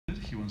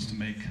He wants to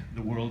make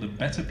the world a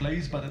better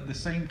place, but at the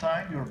same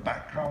time, your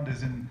background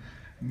is in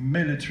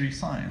military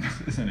science,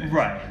 isn't it?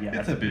 Right, yeah.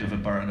 It's a bit of a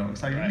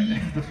paradox. I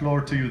leave the floor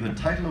to you. The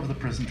title of the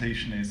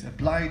presentation is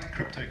Applied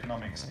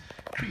Cryptoeconomics,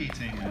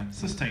 Creating a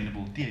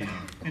Sustainable DAO.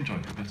 Enjoy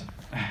a bit.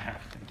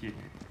 Thank you.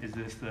 Is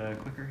this the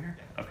clicker here?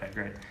 Okay,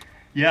 great.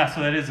 Yeah,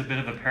 so that is a bit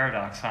of a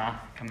paradox, huh?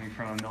 Coming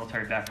from a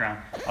military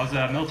background. I was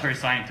a military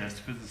scientist,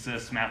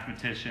 physicist,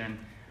 mathematician,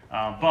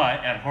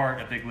 but at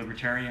heart a big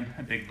libertarian,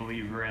 a big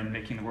believer in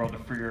making the world a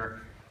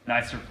freer,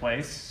 nicer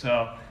place.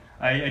 So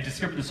I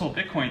discovered this whole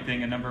Bitcoin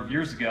thing a number of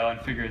years ago and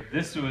figured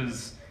this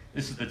is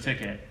the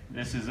ticket.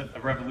 This is a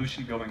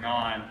revolution going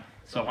on,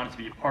 so I wanted to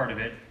be a part of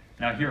it.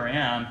 Now here I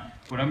am.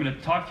 What I'm going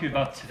to talk to you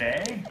about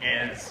today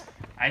is,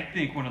 I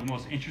think, one of the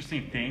most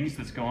interesting things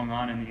that's going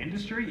on in the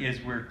industry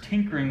is we're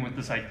tinkering with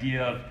this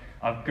idea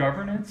of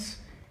governance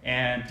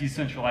and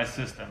decentralized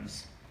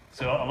systems.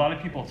 So a lot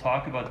of people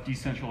talk about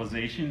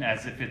decentralization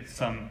as if it's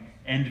some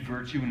end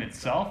virtue in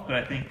itself, but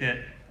I think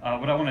that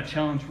what I want to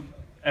challenge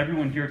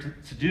everyone here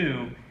to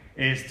do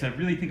is to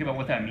really think about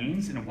what that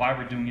means and why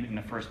we're doing it in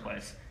the first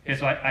place. Okay,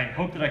 so I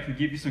hope that I can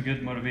give you some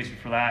good motivation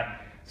for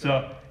that.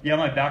 So yeah,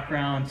 my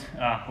background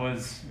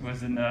was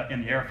in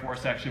the Air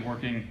Force, actually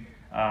working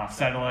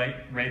satellite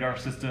radar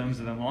systems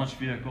and then launch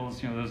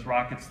vehicles, you know, those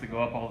rockets that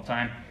go up all the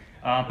time.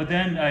 But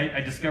then I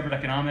discovered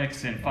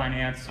economics and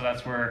finance, so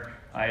that's where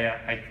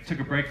I took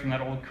a break from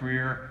that old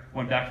career,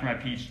 went back for my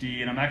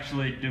PhD, and I'm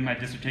actually doing my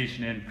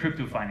dissertation in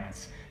crypto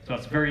finance. So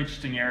it's a very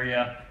interesting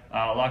area,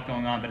 a lot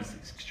going on, but it's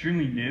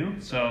extremely new.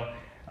 So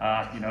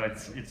you know,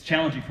 it's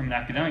challenging from an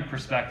academic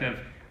perspective,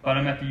 but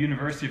I'm at the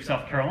University of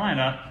South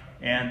Carolina,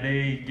 and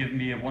they give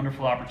me a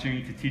wonderful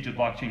opportunity to teach a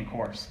blockchain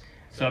course.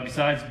 So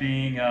besides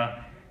being,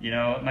 you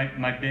know,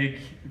 my big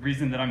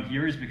reason that I'm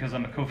here is because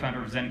I'm a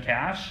co-founder of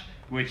ZenCash,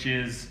 which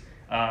is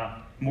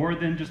more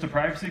than just a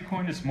privacy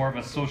coin. It's more of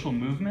a social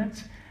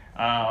movement,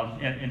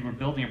 and we're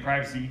building a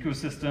privacy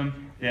ecosystem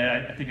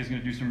that I think is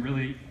going to do some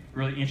really,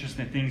 really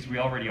interesting things. We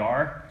already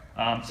are.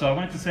 So I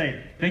wanted to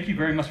say thank you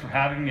very much for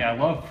having me. I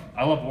love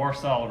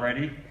Warsaw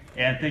already,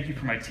 and thank you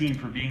for my team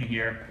for being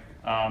here.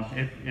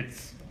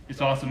 It's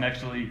awesome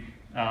actually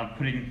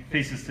putting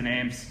faces to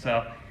names.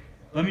 So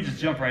let me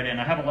just jump right in.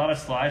 I have a lot of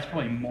slides,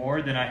 probably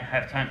more than I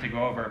have time to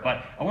go over,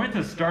 but I wanted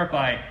to start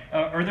by,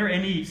 are there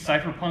any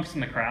cypherpunks in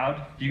the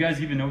crowd? Do you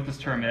guys even know what this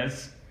term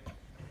is?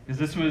 Because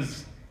this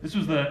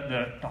was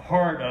the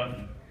heart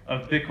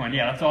of Bitcoin.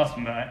 Yeah, that's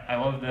awesome. I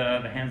love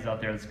the hands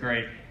out there. That's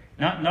great.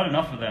 Not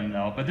enough of them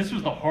though, but this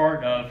was the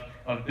heart of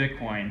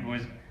Bitcoin. It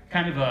was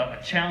kind of a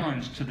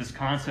challenge to this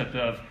concept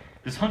of,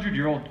 this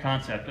 100-year-old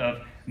concept of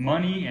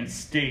money and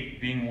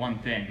state being one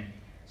thing.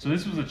 So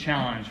this was a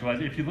challenge.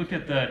 Was if you look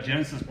at the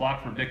Genesis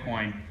block for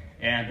Bitcoin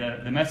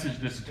and the message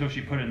that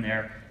Satoshi put in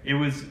there, it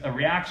was a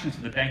reaction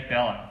to the bank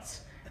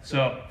bailouts.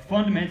 So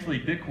fundamentally,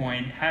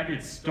 Bitcoin had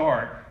its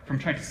start from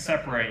trying to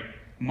separate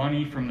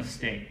money from the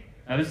state.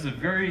 Now this is a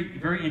very,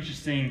 very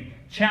interesting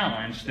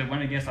challenge that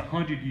went against a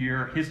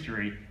 100-year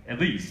history, at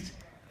least,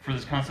 for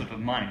this concept of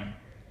money.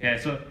 Okay,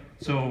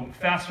 so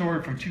fast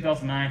forward from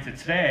 2009 to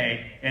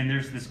today, and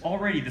there's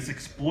already this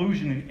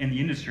explosion in the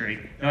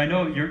industry. Now I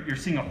know you're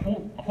seeing a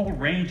whole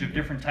range of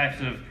different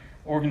types of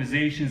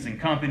organizations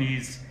and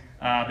companies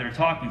that are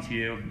talking to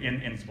you in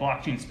this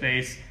blockchain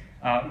space.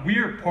 We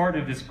are part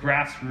of this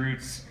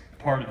grassroots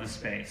part of the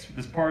space.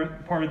 This part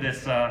of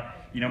this,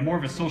 you know, more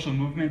of a social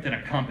movement than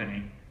a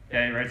company.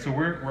 Okay, right? So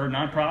we're a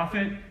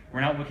nonprofit.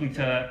 We're not looking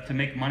to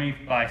make money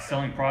by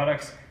selling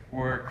products.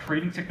 We're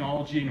creating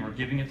technology and we're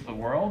giving it to the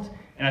world.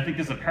 And I think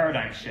there's a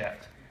paradigm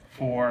shift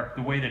for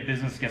the way that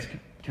business gets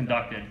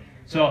conducted.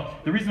 So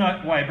the reason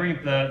why I bring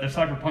up the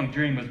cypherpunk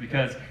dream was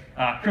because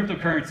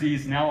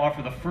cryptocurrencies now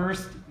offer the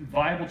first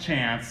viable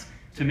chance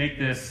to make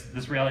this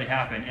reality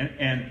happen.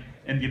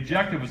 And the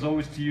objective was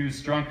always to use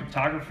strong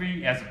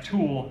cryptography as a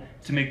tool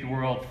to make the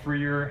world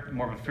freer,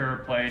 more of a fairer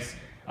place,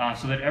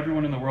 so that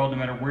everyone in the world, no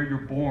matter where you're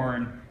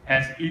born,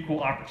 has equal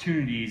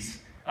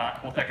opportunities,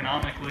 both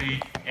economically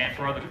and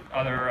for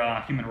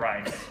other human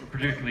rights,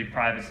 particularly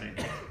privacy.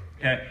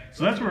 Okay,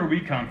 so that's where we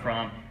come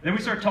from. Then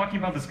we start talking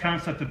about this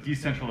concept of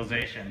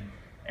decentralization.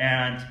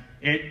 And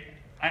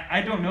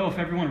I don't know if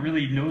everyone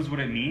really knows what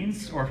it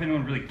means or if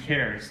anyone really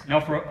cares. Now,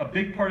 for a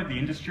big part of the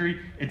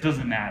industry, it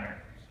doesn't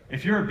matter.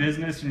 If you're a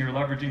business and you're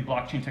leveraging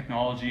blockchain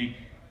technology,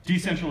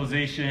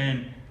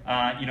 decentralization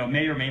you know,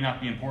 may or may not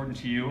be important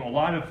to you. A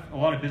lot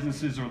of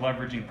businesses are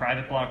leveraging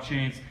private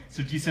blockchains,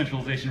 so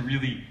decentralization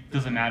really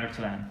doesn't matter to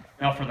them.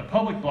 Now, for the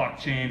public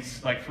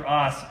blockchains, like for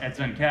us at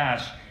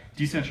ZenCash,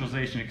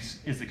 decentralization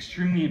is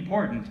extremely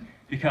important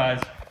because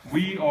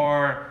we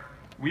are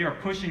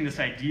pushing this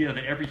idea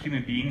that every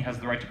human being has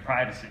the right to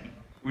privacy.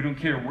 We don't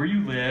care where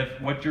you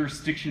live, what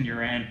jurisdiction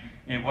you're in,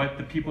 and what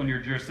the people in your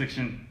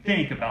jurisdiction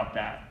think about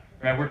that.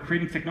 Right? We're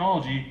creating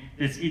technology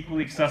that's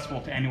equally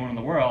accessible to anyone in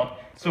the world.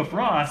 So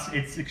for us,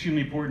 it's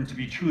extremely important to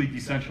be truly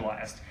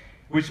decentralized,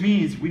 which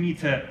means we need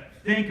to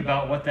think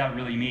about what that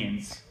really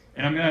means.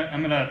 And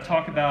I'm gonna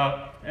talk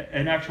about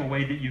an actual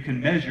way that you can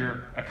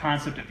measure a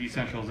concept of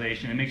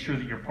decentralization and make sure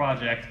that your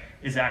project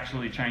is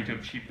actually trying to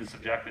achieve this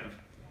objective.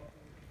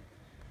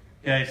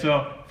 Okay,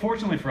 so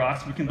fortunately for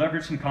us, we can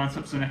leverage some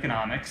concepts in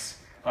economics,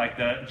 like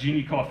the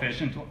Gini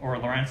coefficient or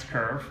Lorentz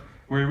curve,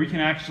 where we can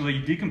actually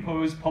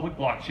decompose public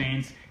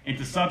blockchains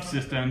into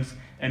subsystems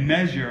and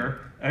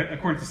measure,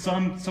 according to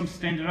some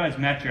standardized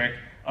metric,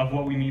 of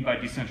what we mean by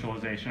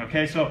decentralization.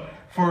 Okay, so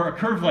for a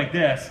curve like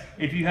this,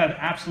 if you have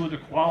absolute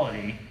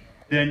equality,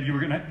 then you're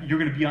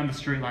gonna be on the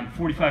straight line,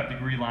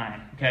 45-degree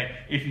line. Okay,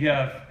 if you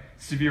have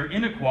severe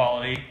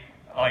inequality,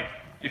 like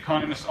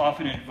economists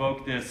often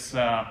invoke this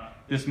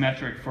this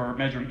metric for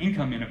measuring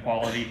income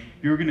inequality,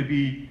 you're going to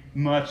be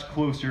much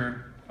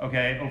closer,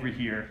 okay, over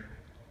here.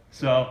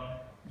 So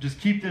just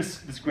keep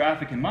this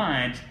graphic in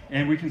mind,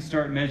 and we can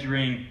start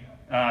measuring,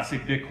 say,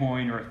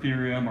 Bitcoin or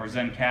Ethereum or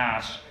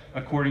ZenCash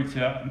according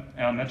to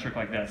a metric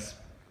like this.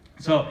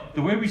 So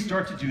the way we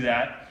start to do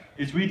that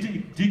is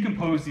we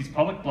decompose these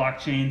public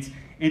blockchains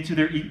into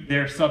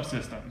their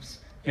subsystems.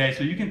 Okay,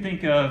 so you can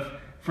think of,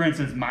 for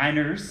instance,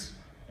 miners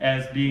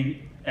as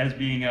being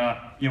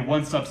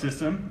one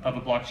subsystem of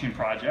a blockchain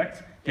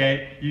project.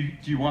 Okay,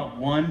 do you want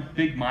one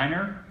big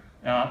miner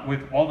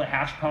with all the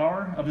hash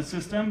power of the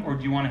system, or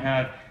do you want to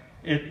have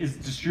it as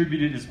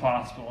distributed as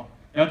possible?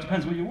 Now it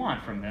depends what you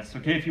want from this.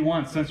 Okay, if you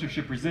want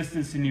censorship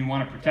resistance and you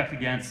want to protect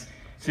against,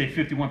 say,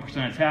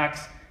 51%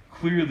 attacks,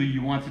 clearly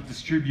you want to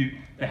distribute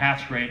the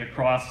hash rate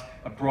across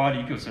a broad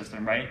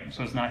ecosystem, right?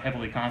 So it's not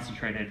heavily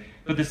concentrated.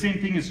 But the same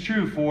thing is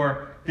true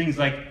for things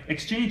like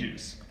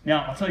exchanges.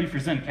 Now, I'll tell you, for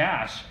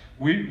ZenCash,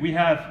 we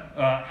have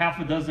half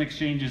a dozen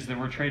exchanges that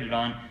we're traded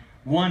on.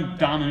 One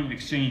dominant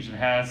exchange that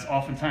has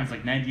oftentimes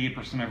like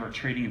 98% of our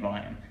trading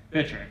volume,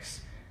 Bittrex.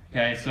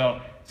 Okay,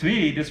 so to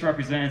me, this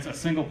represents a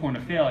single point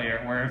of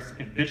failure, where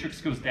if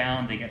Bittrex goes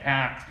down, they get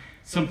hacked,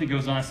 something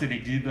goes on, say they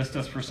delist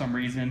us for some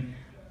reason,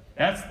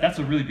 that's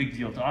a really big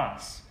deal to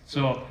us.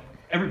 So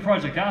every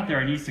project out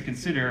there needs to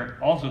consider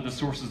also the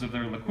sources of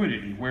their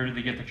liquidity. Where do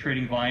they get the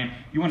trading volume?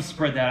 You want to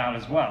spread that out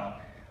as well.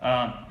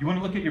 You want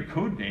to look at your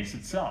code base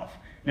itself.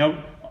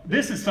 Now,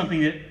 this is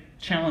something that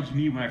challenged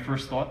me when I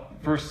first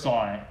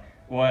saw it,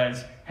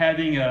 was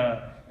having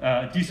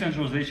a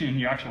decentralization in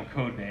your actual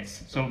code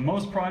base. So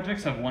most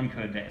projects have one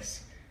code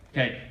base.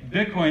 Okay,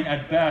 Bitcoin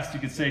at best, you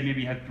could say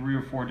maybe had 3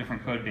 or 4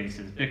 different code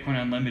bases.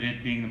 Bitcoin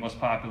Unlimited being the most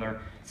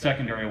popular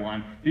secondary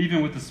one. But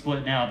even with the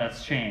split now,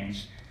 that's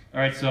changed.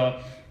 All right,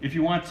 so if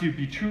you want to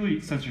be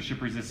truly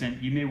censorship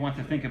resistant, you may want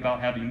to think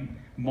about having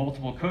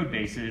multiple code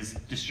bases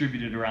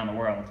distributed around the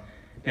world.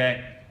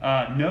 Okay,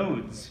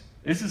 nodes.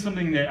 This is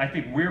something that I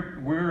think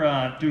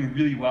we're doing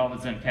really well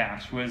with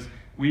ZenCash. Was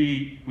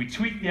we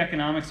tweak the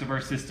economics of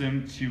our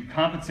system to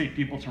compensate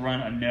people to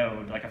run a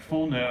node, like a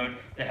full node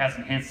that has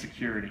enhanced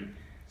security.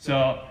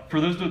 So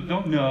for those that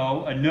don't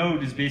know, a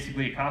node is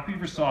basically a copy of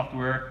your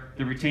software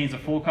that retains a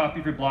full copy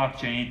of your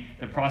blockchain,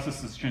 that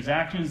processes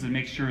transactions and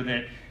makes sure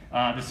that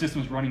the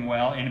system is running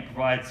well, and it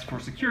provides for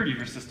security of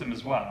your system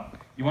as well.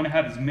 You want to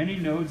have as many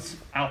nodes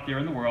out there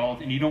in the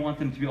world, and you don't want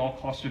them to be all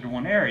clustered to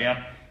one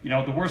area. You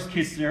know, the worst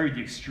case scenario,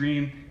 the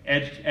extreme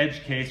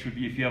edge case would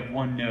be if you have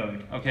one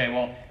node. Okay,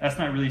 well, that's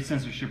not really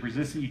censorship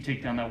resistant. You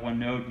take down that one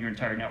node, your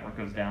entire network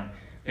goes down.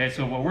 Okay,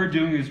 so what we're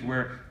doing is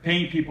we're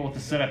paying people to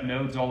set up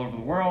nodes all over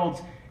the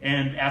world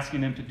and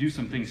asking them to do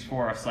some things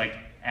for us, like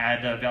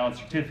add valid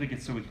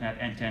certificates so we can have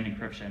end-to-end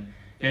encryption.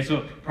 Okay,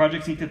 so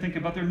projects need to think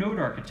about their node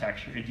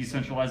architecture and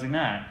decentralizing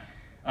that.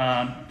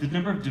 The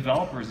number of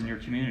developers in your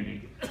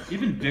community.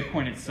 Even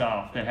Bitcoin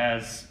itself, that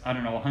has, I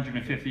don't know,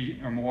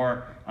 150 or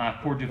more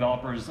core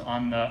developers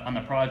on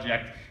the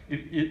project,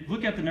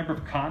 look at the number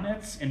of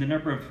comments and the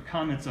number of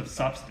comments of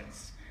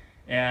substance.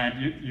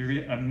 And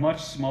you're a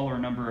much smaller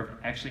number of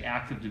actually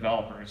active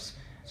developers.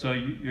 So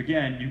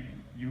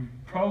you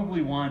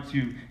probably want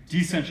to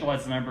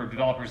decentralize the number of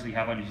developers that you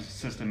have on your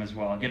system as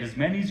well. Get as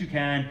many as you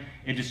can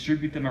and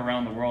distribute them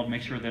around the world.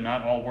 Make sure they're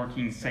not all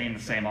working, say, in the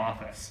same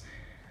office.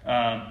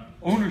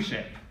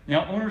 Ownership.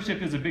 Now,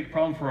 ownership is a big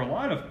problem for a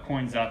lot of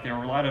coins out there,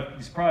 or a lot of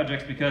these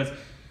projects, because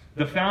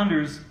the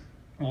founders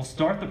will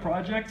start the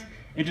project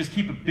and just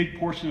keep a big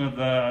portion of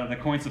the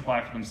coin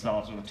supply for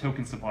themselves, or the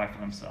token supply for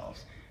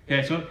themselves.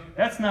 Okay, so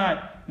that's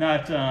not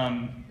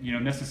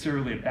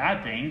necessarily a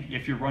bad thing.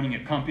 If you're running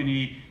a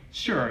company,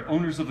 sure,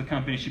 owners of the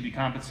company should be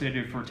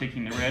compensated for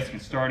taking the risk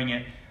and starting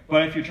it.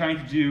 But if you're trying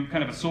to do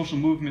kind of a social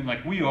movement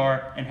like we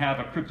are and have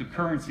a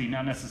cryptocurrency,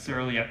 not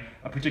necessarily a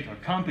particular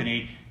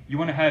company, you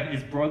want to have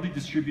as broadly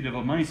distributed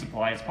a money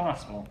supply as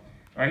possible.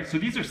 All right, so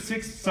these are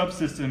 6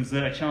 subsystems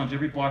that I challenge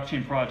every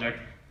blockchain project,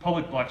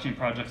 public blockchain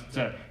projects,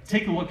 to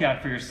take a look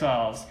at for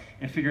yourselves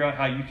and figure out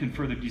how you can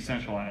further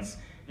decentralize.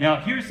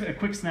 Now, here's a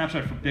quick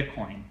snapshot for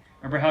Bitcoin.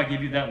 Remember how I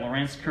gave you that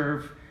Lorentz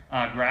curve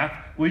graph?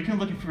 Well, you can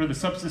look for the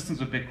subsystems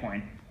of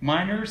Bitcoin.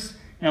 Miners.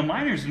 Now,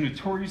 miners are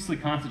notoriously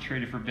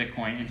concentrated for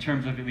Bitcoin in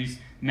terms of at least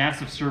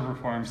massive server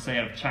farms, say,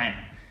 out of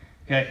China.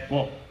 Okay,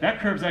 well,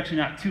 that curve's actually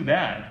not too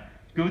bad.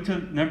 Go to the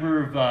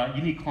number of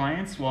unique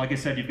clients. Well, like I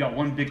said, you've got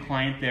one big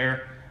client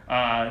there.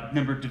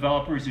 Number of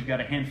developers, you've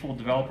got a handful of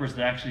developers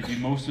that actually do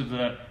most of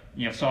the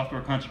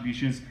software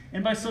contributions.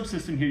 And by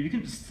subsystem here, you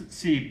can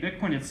see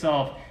Bitcoin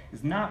itself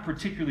is not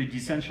particularly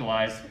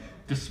decentralized,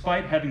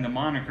 despite having the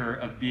moniker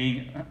of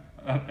being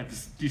a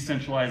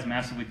decentralized,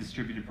 massively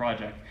distributed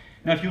project.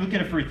 Now, if you look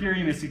at it for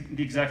Ethereum, it's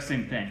the exact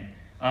same thing.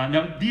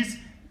 Now,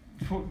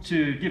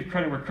 to give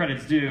credit where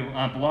credit's due,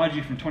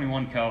 Balaji from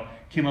 21Co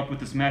came up with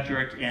this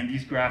metric, and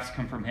these graphs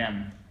come from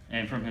him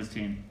and from his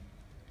team.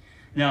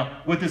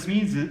 Now, what this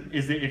means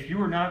is that if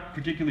you are not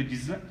particularly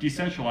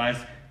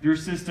decentralized, your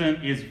system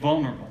is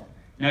vulnerable.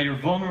 Now, you're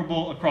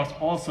vulnerable across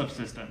all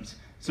subsystems.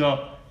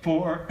 So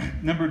for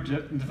number of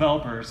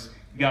developers,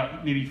 you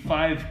got maybe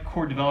 5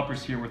 core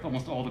developers here with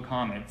almost all the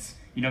commits.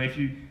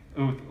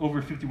 With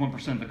over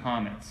 51% of the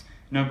commits.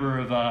 Number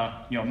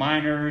of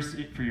miners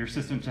for your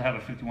system to have a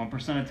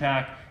 51%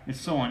 attack, and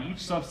so on. Each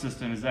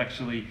subsystem is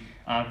actually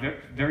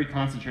very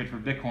concentrated for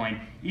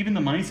Bitcoin. Even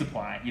the money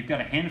supply, you've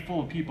got a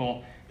handful of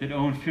people that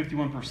own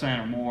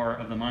 51% or more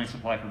of the money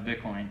supply for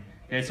Bitcoin.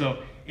 Okay,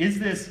 so is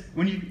this,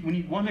 when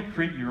you want to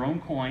create your own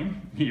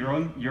coin, your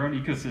own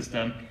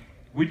ecosystem,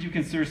 would you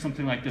consider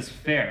something like this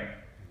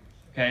fair?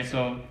 Okay,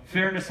 so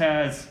fairness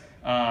has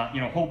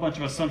a whole bunch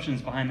of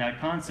assumptions behind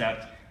that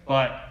concept.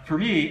 But for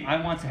me,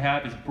 I want to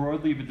have as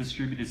broadly of a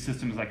distributed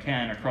system as I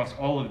can across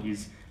all of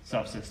these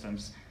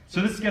subsystems.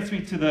 So this gets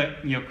me to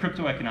the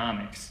crypto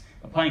economics,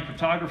 applying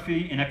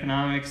cryptography and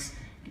economics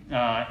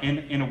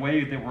in a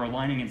way that we're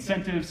aligning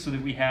incentives so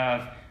that we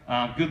have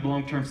good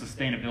long-term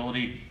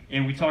sustainability.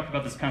 And we talked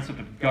about this concept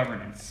of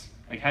governance.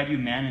 Like, how do you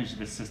manage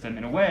this system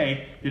in a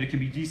way that it can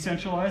be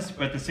decentralized,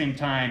 but at the same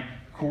time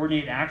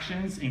coordinate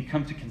actions and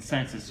come to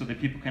consensus so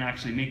that people can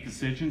actually make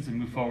decisions and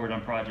move forward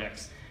on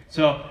projects.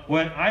 So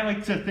what I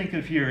like to think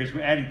of here is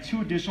we're adding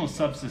 2 additional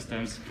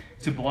subsystems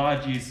to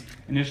Balaji's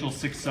initial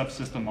 6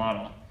 subsystem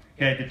model.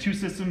 Okay, the 2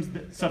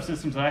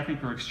 subsystems that I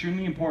think are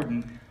extremely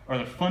important are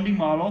the funding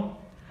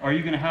model. Are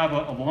you going to have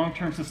a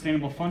long-term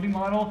sustainable funding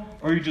model,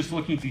 or are you just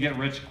looking to get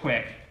rich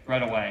quick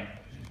right away?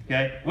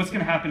 Okay, what's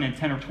going to happen in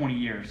 10 or 20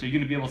 years? Are you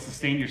going to be able to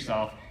sustain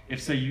yourself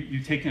if, say, you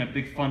take in a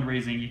big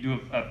fundraising, you do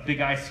a big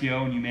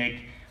ICO and you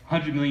make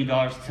 $100 million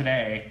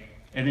today,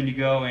 and then you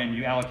go and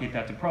you allocate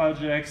that to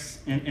projects.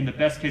 In the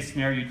best case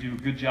scenario, you do a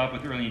good job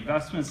with early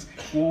investments.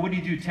 Well, what do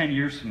you do 10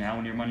 years from now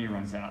when your money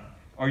runs out?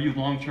 Are you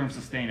long-term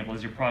sustainable?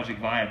 Is your project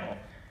viable?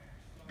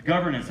 The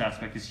governance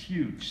aspect is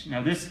huge.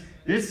 Now, this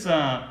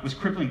was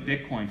crippling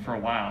Bitcoin for a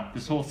while,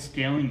 this whole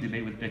scaling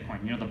debate with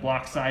Bitcoin. The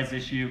block size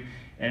issue,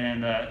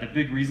 and the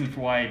big reason for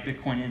why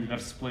Bitcoin ended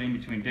up splitting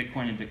between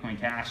Bitcoin and Bitcoin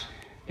Cash.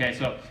 Okay,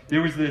 so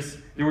there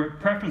were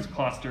preference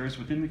clusters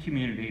within the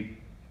community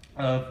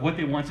of what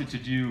they wanted to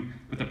do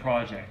with the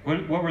project.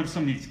 What were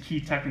some of these key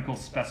technical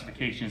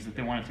specifications that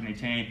they wanted to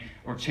maintain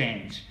or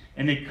change?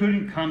 And they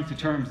couldn't come to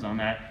terms on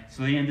that,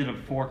 so they ended up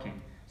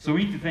forking. So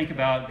we need to think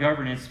about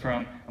governance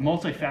from a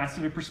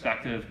multifaceted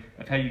perspective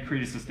of how you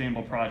create a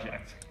sustainable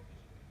project.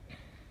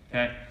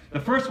 Okay? The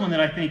first one that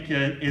I think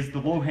is the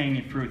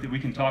low-hanging fruit that we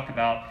can talk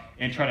about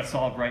and try to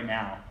solve right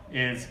now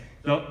is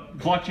the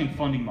blockchain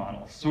funding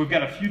models. So we've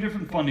got a few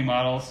different funding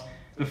models.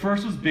 The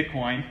first was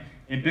Bitcoin.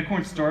 And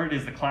Bitcoin started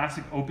as the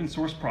classic open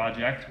source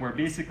project where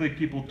basically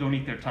people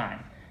donate their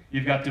time.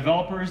 You've got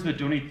developers that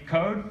donate the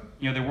code,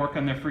 they work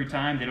on their free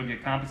time, they don't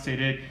get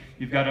compensated.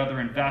 You've got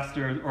other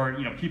investors or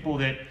people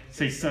that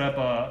say set up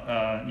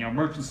a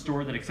merchant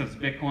store that accepts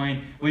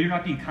Bitcoin. Well, you're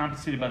not being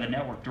compensated by the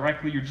network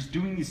directly, you're just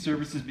doing these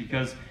services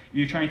because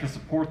you're trying to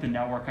support the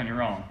network on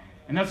your own.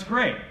 And that's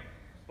great,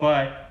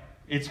 but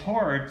it's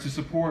hard to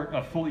support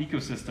a full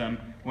ecosystem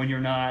when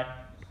you're not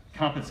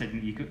compensating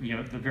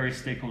the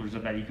various stakeholders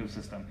of that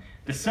ecosystem.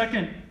 The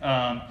second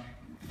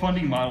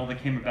funding model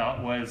that came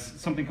about was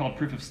something called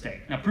proof of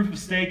stake. Now, proof of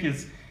stake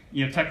is,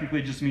 technically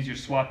it just means you're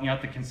swapping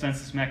out the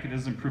consensus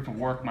mechanism, proof of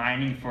work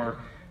mining for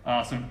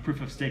some proof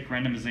of stake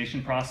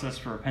randomization process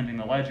for appending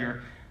the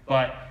ledger.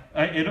 But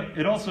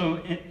it also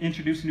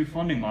introduced a new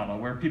funding model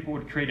where people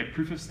would create a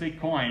proof of stake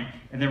coin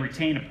and then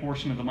retain a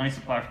portion of the money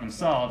supply for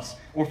themselves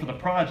or for the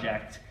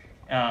project.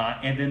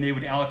 And then they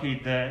would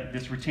allocate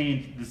this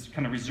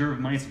kind of reserve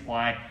money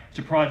supply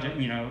to project,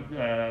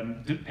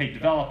 pay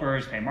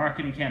developers, pay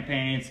marketing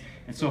campaigns,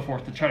 and so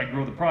forth to try to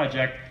grow the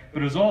project.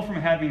 But it was all from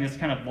having this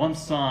kind of lump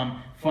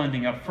sum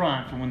funding up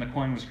front from when the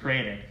coin was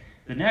created.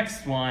 The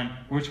next one,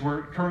 which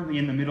we're currently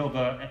in the middle of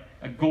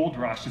a gold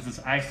rush, is this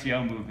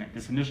ICO movement,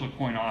 this initial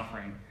coin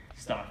offering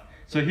stuff.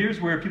 So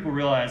here's where people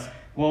realize,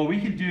 well,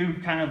 we could do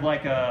kind of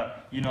like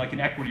like an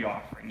equity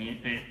offering,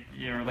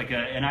 or like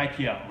an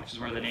IPO, which is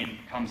where the name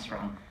comes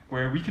from,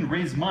 where we can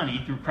raise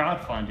money through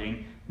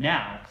crowdfunding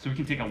now. So we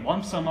can take a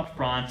lump sum up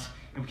front,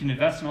 and we can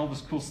invest in all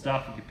this cool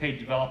stuff. We can pay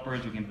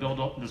developers, we can build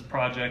up this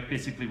project,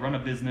 basically run a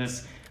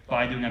business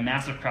by doing a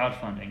massive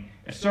crowdfunding.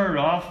 It started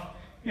off,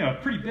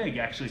 pretty big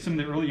actually. Some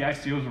of the early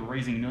ICOs were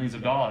raising millions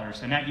of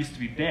dollars, and that used to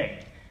be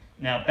big.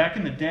 Now, back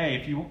in the day,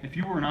 if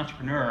you were an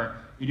entrepreneur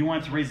and you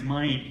wanted to raise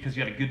money because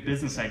you had a good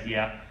business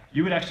idea,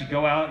 you would actually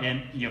go out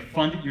and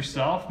fund it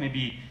yourself,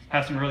 maybe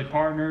have some early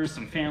partners,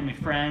 some family,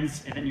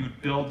 friends, and then you would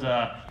build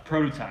a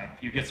prototype.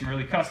 You get some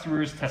early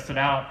customers, test it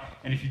out,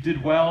 and if you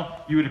did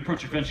well, you would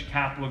approach a venture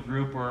capital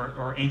group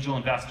or angel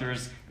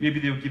investors. Maybe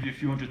they would give you a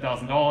few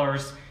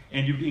 $100,000,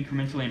 and you would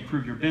incrementally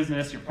improve your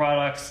business, your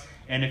products,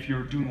 and if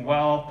you're doing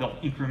well, they'll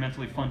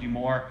incrementally fund you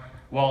more.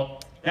 Well,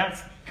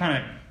 that's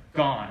kind of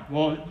gone.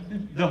 Well,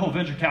 the whole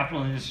venture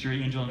capital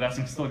industry, angel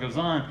investing still goes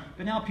on,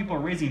 but now people are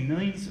raising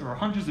millions or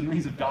hundreds of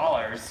millions of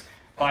dollars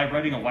by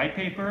writing a white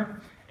paper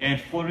and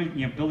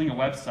building a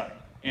website.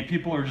 And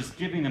people are just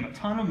giving them a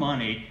ton of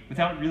money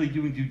without really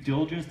doing due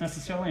diligence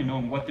necessarily and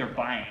knowing what they're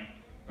buying.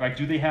 Right?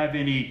 Do they have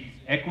any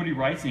equity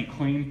rights, any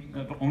claim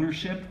of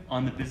ownership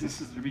on the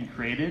businesses that are being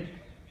created?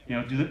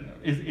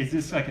 Is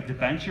this like a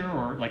debenture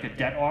or like a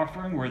debt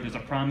offering where there's a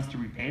promise to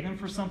repay them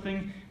for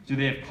something? Do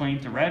they have claim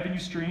to revenue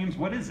streams?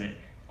 What is it?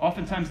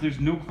 Oftentimes there's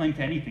no claim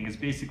to anything. It's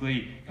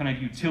basically kind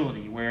of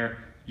utility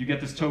where you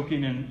get this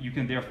token and you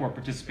can therefore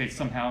participate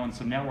somehow in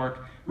some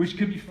network, which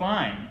could be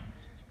fine.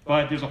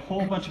 But there's a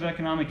whole bunch of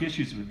economic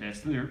issues with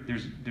this.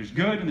 There's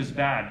good and there's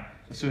bad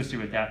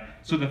associated with that.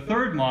 So the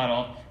third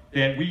model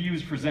that we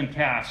use for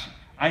ZenCash,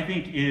 I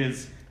think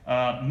is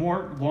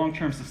more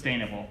long-term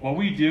sustainable. What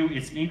we do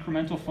is an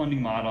incremental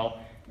funding model.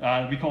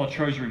 We call a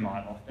treasury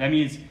model. That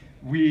means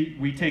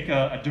we take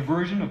a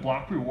diversion of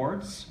block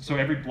rewards. So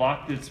every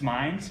block that's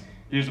mined,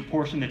 there's a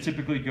portion that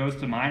typically goes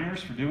to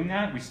miners for doing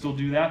that. We still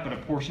do that, but a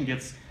portion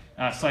gets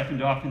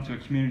siphoned off into a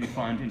community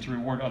fund and to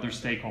reward other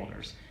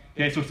stakeholders.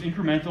 Okay, so it's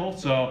incremental,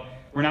 so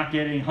we're not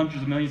getting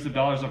hundreds of millions of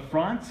dollars up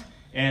front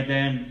and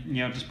then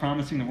just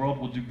promising the world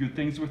we'll do good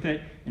things with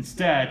it.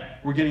 Instead,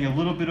 we're getting a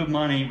little bit of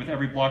money with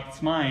every block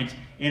that's mined,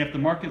 and if the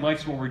market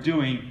likes what we're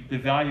doing, the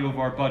value of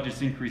our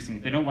budget's increasing.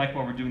 If they don't like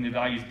what we're doing, the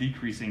value's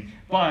decreasing.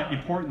 But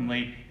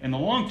importantly, in the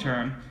long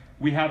term,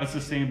 we have a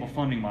sustainable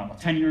funding model.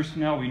 10 years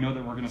from now, we know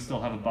that we're going to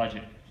still have a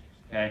budget,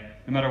 okay,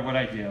 no matter what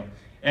I do.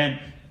 And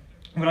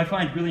what I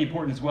find really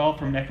important as well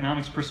from an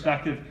economics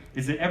perspective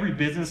is that every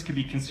business could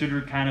be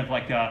considered kind of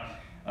like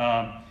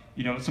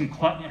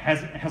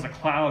has a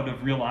cloud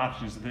of real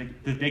options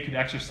that they could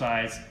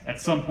exercise at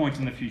some point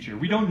in the future.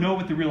 We don't know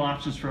what the real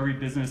options for every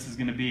business is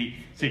going to be,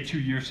 say 2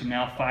 years from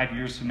now, 5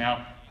 years from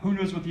now. Who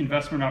knows what the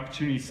investment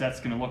opportunity set's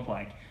going to look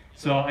like?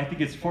 So I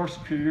think it's far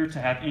superior to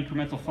have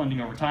incremental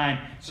funding over time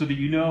so that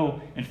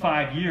in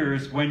 5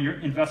 years when your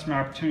investment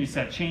opportunity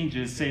set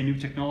changes, say a new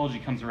technology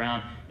comes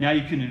around, now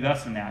you can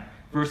invest in that.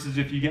 Versus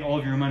if you get all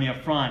of your money up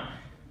front,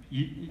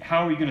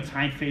 how are you going to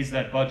time phase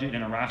that budget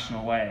in a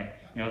rational way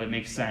that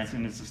makes sense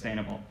and is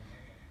sustainable?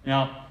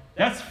 Now,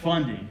 that's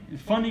funding.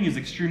 Funding is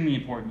extremely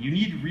important. You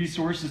need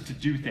resources to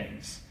do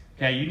things.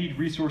 Okay, you need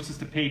resources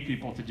to pay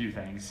people to do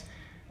things.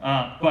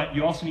 But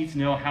you also need to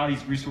know how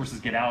these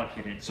resources get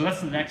allocated. So that's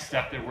the next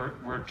step that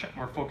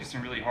we're focusing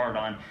really hard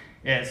on,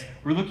 is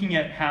we're looking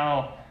at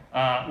how,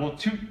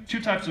 two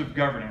types of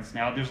governance.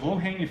 Now, there's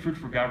low-hanging fruit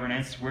for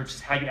governance, which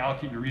is how you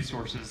allocate your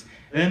resources.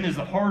 And then there's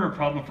the harder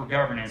problem for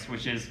governance,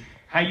 which is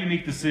how you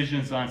make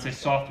decisions on, say,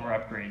 software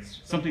upgrades,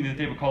 something that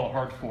they would call a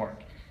hard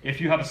fork. If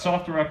you have a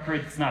software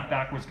upgrade that's not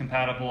backwards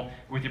compatible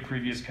with your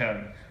previous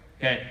code.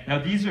 Okay, now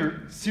these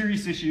are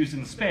serious issues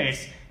in the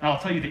space, and I'll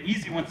tell you the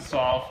easy one to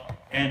solve,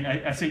 and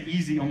I say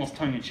easy almost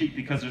tongue-in-cheek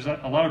because there's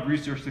a lot of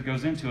research that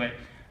goes into it,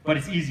 but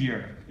it's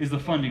easier, is the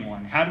funding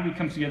one. How do we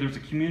come together as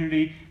a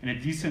community in a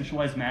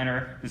decentralized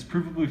manner that's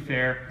provably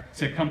fair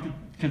to come to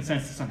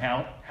consensus on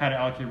how to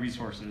allocate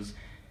resources?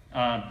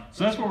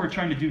 So that's what we're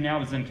trying to do now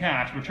with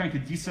ZenCash. We're trying to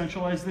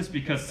decentralize this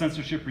because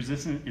censorship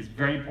resistance is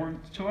very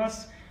important to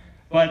us.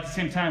 But at the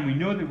same time, we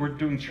know that we're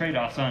doing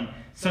trade-offs on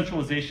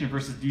centralization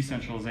versus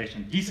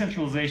decentralization.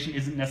 Decentralization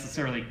isn't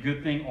necessarily a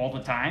good thing all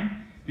the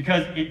time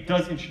because it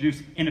does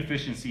introduce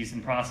inefficiencies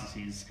in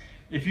processes.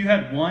 If you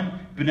had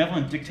one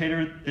benevolent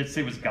dictator that,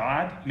 say, was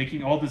God,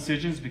 making all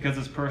decisions because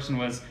this person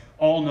was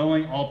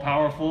all-knowing,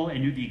 all-powerful,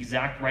 and knew the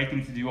exact right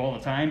thing to do all the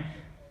time,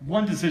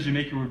 one decision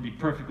maker would be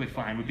perfectly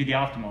fine, would be the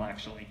optimal,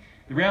 actually.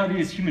 The reality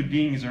is human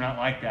beings are not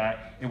like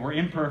that, and we're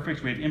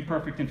imperfect, we have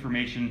imperfect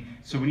information,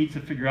 so we need to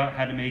figure out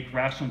how to make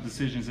rational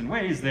decisions in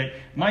ways that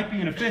might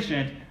be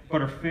inefficient,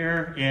 but are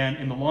fair, and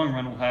in the long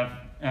run will have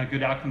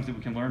good outcomes that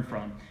we can learn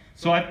from.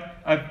 So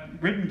I've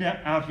written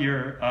out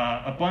here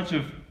a bunch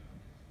of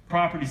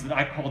properties that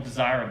I call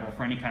desirable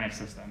for any kind of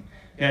system.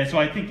 Okay, so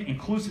I think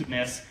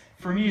inclusiveness,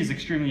 for me, is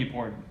extremely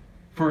important.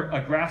 For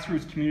a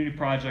grassroots community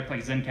project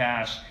like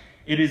ZenCash,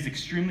 it is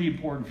extremely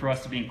important for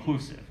us to be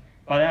inclusive.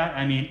 By that,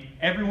 I mean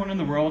everyone in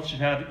the world should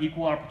have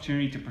equal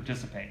opportunity to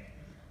participate.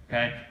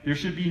 Okay? There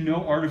should be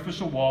no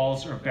artificial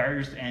walls or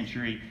barriers to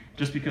entry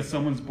just because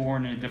someone's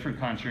born in a different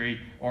country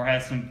or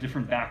has some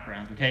different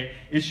background. Okay?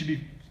 It should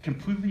be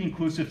completely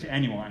inclusive to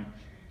anyone.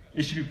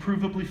 It should be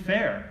provably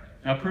fair.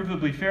 Now,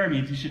 provably fair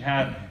means you should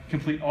have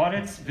complete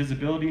audits,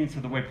 visibility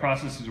into the way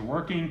processes are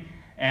working,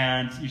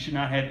 and you should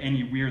not have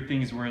any weird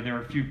things where there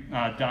are a few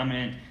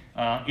dominant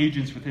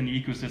agents within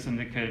the ecosystem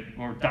that could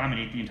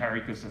dominate the entire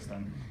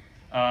ecosystem.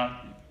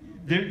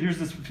 There's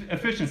this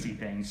efficiency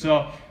thing.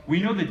 So we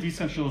know that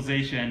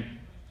decentralization,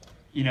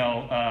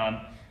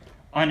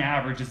 on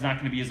average, is not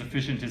going to be as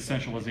efficient as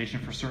centralization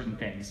for certain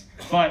things.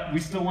 But we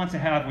still want to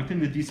have, within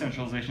the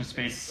decentralization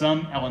space,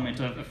 some element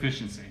of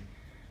efficiency.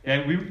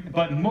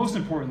 But most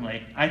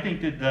importantly, I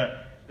think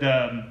that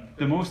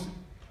the most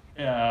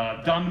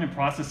dominant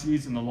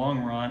processes in the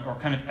long run are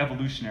kind of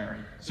evolutionary.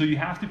 So you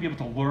have to be able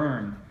to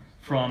learn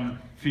from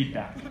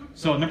feedback.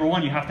 So number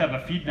one, you have to have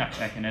a feedback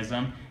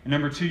mechanism. And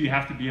number two, you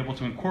have to be able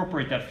to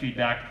incorporate that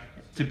feedback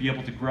to be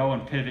able to grow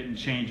and pivot and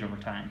change over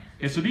time.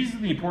 Okay, so these are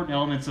the important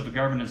elements of a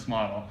governance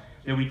model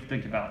that we need to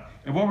think about.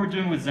 And what we're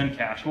doing with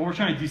ZenCash, well, we're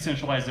trying to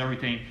decentralize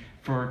everything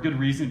for a good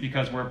reason,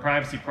 because we're a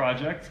privacy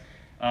project.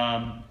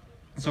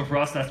 So for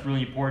us, that's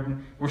really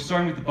important. We're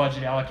starting with the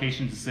budget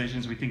allocation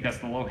decisions. We think that's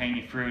the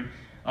low-hanging fruit.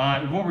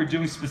 And what we're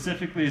doing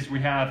specifically is we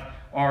have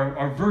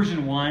our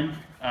version 1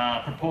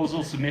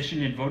 proposal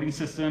submission and voting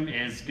system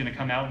is going to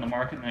come out in the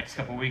market in the next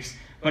couple of weeks.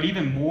 But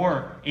even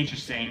more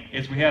interesting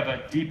is we have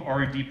a deep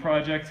R&D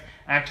project.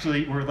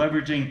 Actually, we're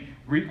leveraging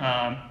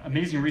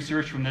amazing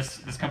research from this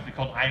company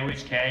called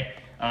IOHK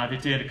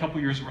that did a couple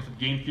years worth of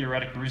game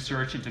theoretical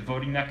research into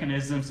voting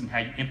mechanisms and how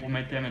you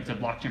implement them into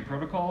blockchain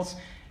protocols.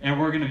 And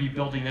we're going to be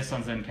building this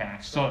on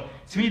ZenCash. So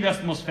to me, that's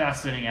the most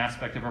fascinating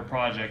aspect of our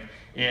project,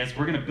 is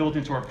we're going to build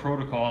into our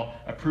protocol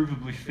a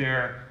provably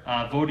fair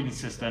voting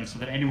system so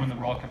that anyone in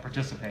the world can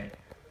participate.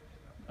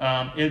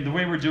 And the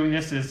way we're doing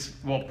this is,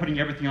 well, putting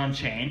everything on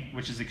chain,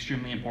 which is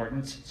extremely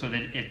important so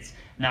that it's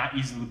not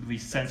easily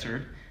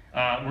censored.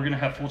 We're going to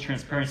have full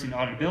transparency and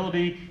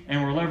auditability,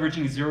 and we're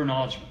leveraging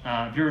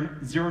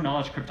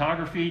zero-knowledge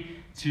cryptography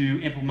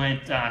to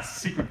implement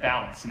secret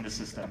ballots in the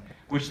system,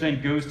 which then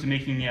goes to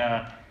making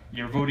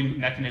your voting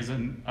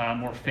mechanism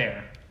more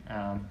fair.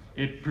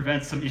 It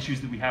prevents some issues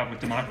that we have with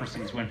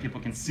democracies when people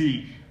can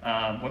see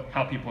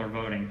how people are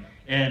voting,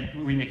 and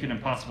we make it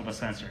impossible to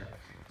censor.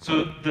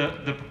 So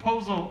the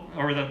proposal,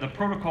 or the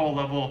protocol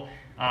level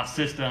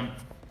system,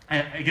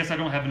 I guess I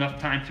don't have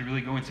enough time to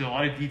really go into a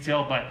lot of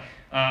detail, but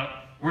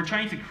we're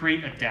trying to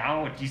create a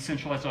DAO, a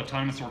decentralized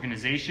autonomous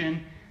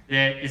organization,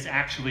 that is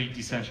actually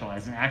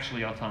decentralized and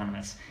actually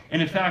autonomous.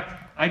 And in fact,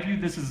 I view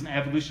this as an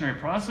evolutionary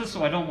process,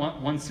 so I don't want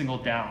one single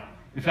DAO.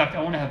 In fact,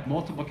 I want to have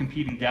multiple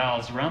competing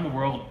DAOs around the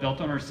world built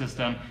on our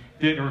system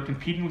that are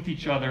competing with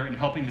each other and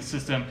helping the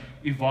system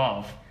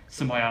evolve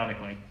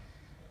symbiotically.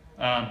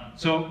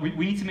 So we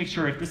need to make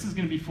sure, if this is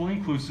going to be fully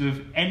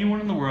inclusive,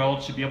 anyone in the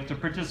world should be able to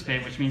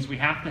participate, which means we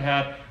have to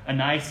have a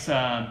nice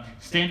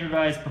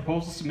standardized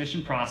proposal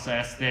submission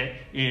process that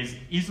is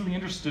easily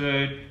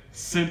understood,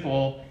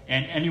 simple,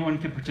 and anyone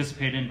can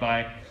participate in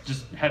by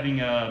just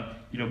having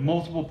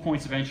multiple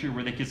points of entry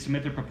where they can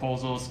submit their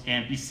proposals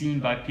and be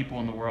seen by people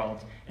in the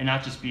world, and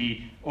not just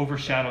be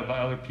overshadowed by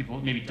other people,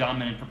 maybe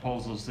dominant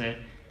proposals that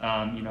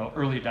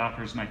early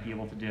adopters might be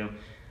able to do.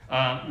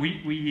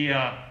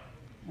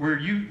 We're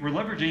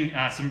leveraging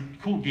some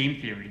cool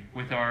game theory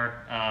with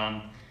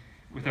our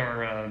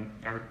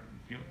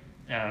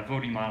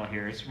voting model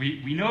here.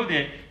 We know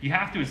that you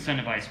have to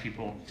incentivize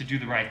people to do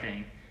the right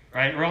thing,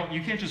 right? Or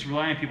you can't just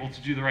rely on people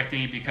to do the right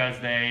thing because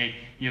they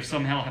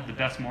somehow have the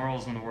best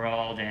morals in the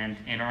world and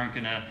aren't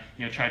going to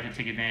try to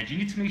take advantage. You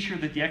need to make sure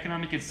that the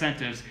economic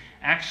incentives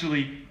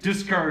actually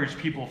discourage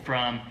people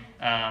from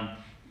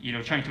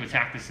trying to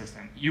attack the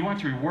system. You want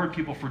to reward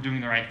people for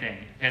doing the right thing.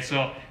 And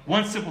so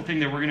one simple thing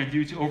that we're going to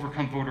do to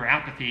overcome voter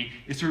apathy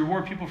is to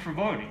reward people for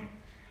voting.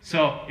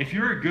 So if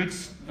you're a good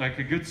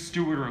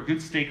steward or a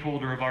good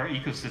stakeholder of our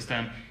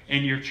ecosystem,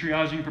 and you're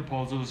triaging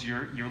proposals,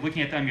 you're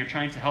looking at them, you're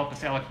trying to help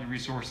us allocate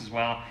resources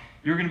well,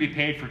 you're going to be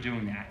paid for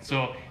doing that.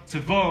 So to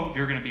vote,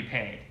 you're going to be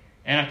paid.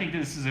 And I think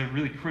this is a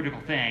really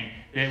critical thing.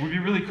 It would be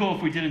really cool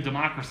if we did in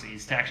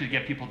democracies, to actually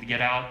get people to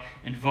get out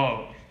and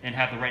vote and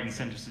have the right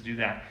incentives to do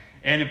that.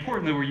 And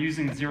importantly, we're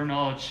using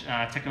zero-knowledge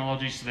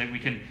technology so that we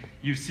can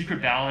use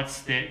secret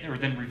ballots that are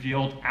then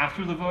revealed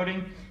after the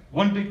voting.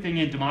 One big thing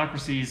in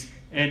democracies,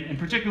 and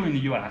particularly in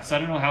the US, I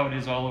don't know how it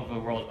is all over the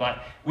world,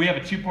 but we have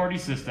a two-party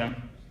system.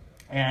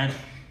 And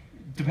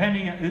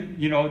depending,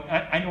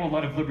 I know a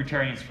lot of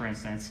libertarians, for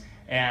instance,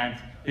 and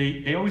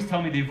they always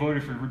tell me they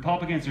voted for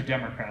Republicans or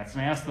Democrats,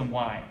 and I ask them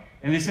why.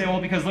 And they say, well,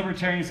 because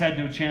libertarians had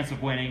no chance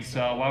of winning,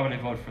 so why would I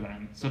vote for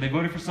them? So they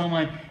voted for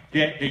someone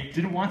that they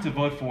didn't want to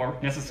vote for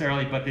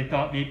necessarily, but they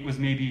thought it was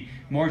maybe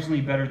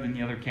marginally better than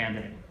the other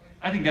candidate.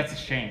 I think that's a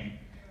shame.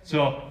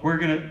 So we're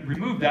going to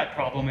remove that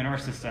problem in our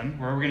system,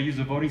 where we're going to use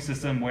a voting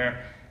system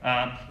where,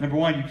 number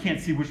one, you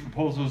can't see which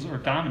proposals are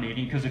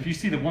dominating, because if you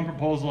see that one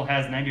proposal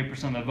has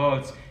 90% of the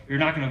votes, you're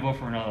not going to vote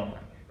for another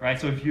one. Right?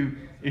 So if you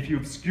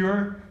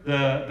obscure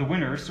the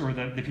winners, or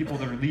the people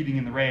that are leading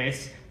in the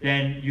race,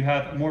 then you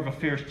have more of a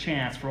fair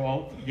chance for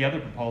all the other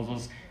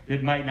proposals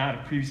that might not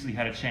have previously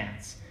had a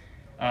chance.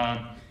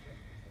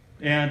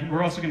 And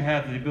we're also going to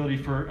have the ability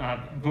for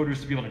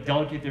voters to be able to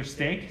delegate their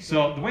stake.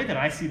 So the way that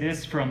I see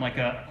this from like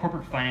a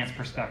corporate finance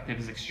perspective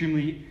is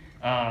extremely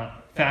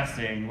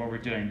fascinating, what we're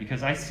doing,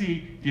 because I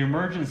see the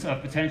emergence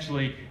of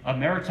potentially a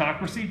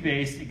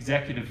meritocracy-based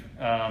executive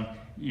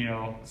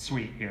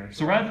suite here.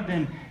 So rather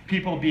than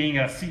people being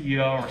a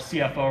CEO or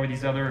CFO or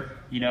these other,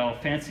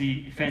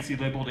 fancy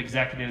labeled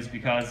executives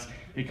because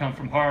they come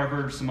from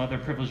Harvard or some other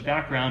privileged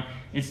background.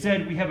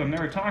 Instead, we have a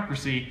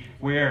meritocracy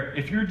where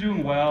if you're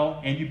doing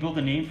well and you build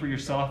a name for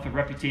yourself, a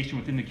reputation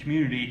within the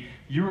community,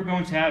 you're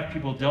going to have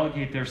people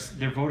delegate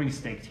their voting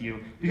stake to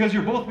you because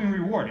you're both being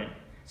rewarded.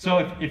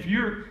 So if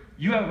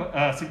you have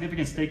a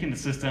significant stake in the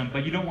system,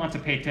 but you don't want to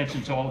pay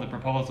attention to all the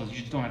proposals, you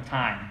just don't have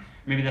time.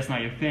 Maybe that's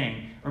not your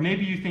thing. Or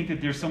maybe you think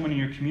that there's someone in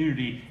your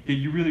community that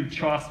you really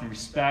trust and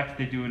respect.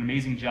 They do an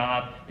amazing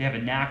job. They have a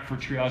knack for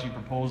triaging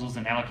proposals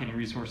and allocating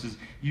resources.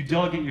 You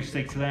delegate your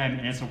stake to them,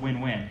 and it's a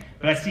win-win.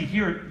 But I see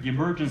here the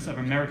emergence of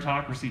a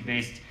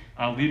meritocracy-based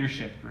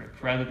leadership group,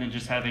 rather than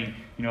just having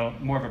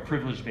more of a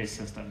privilege-based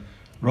system.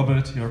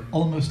 Robert, you're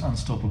almost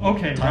unstoppable.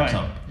 Okay, Time's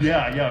right. up.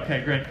 Yeah,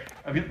 okay, great.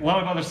 I've got a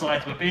lot of other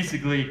slides, but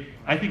basically,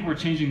 I think we're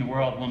changing the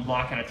world one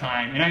block at a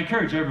time. And I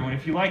encourage everyone,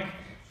 if you like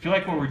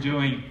what we're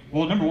doing,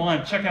 well, number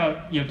one, check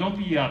out, don't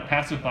be a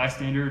passive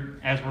bystander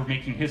as we're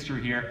making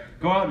history here.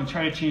 Go out and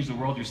try to change the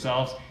world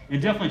yourselves.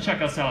 And definitely check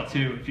us out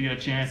too if you get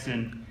a chance.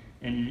 And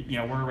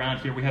we're around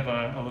here. We have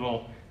a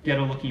little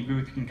ghetto-looking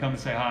booth. You can come and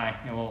say hi,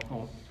 and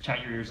we'll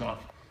chat your ears off.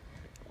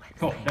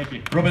 Cool, thank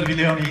you. Robert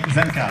Viglione,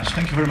 ZenCash.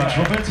 Thank you very much,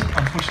 Robert.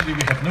 Unfortunately,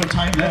 we have no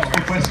time left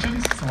for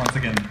questions. So once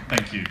again,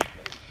 thank you.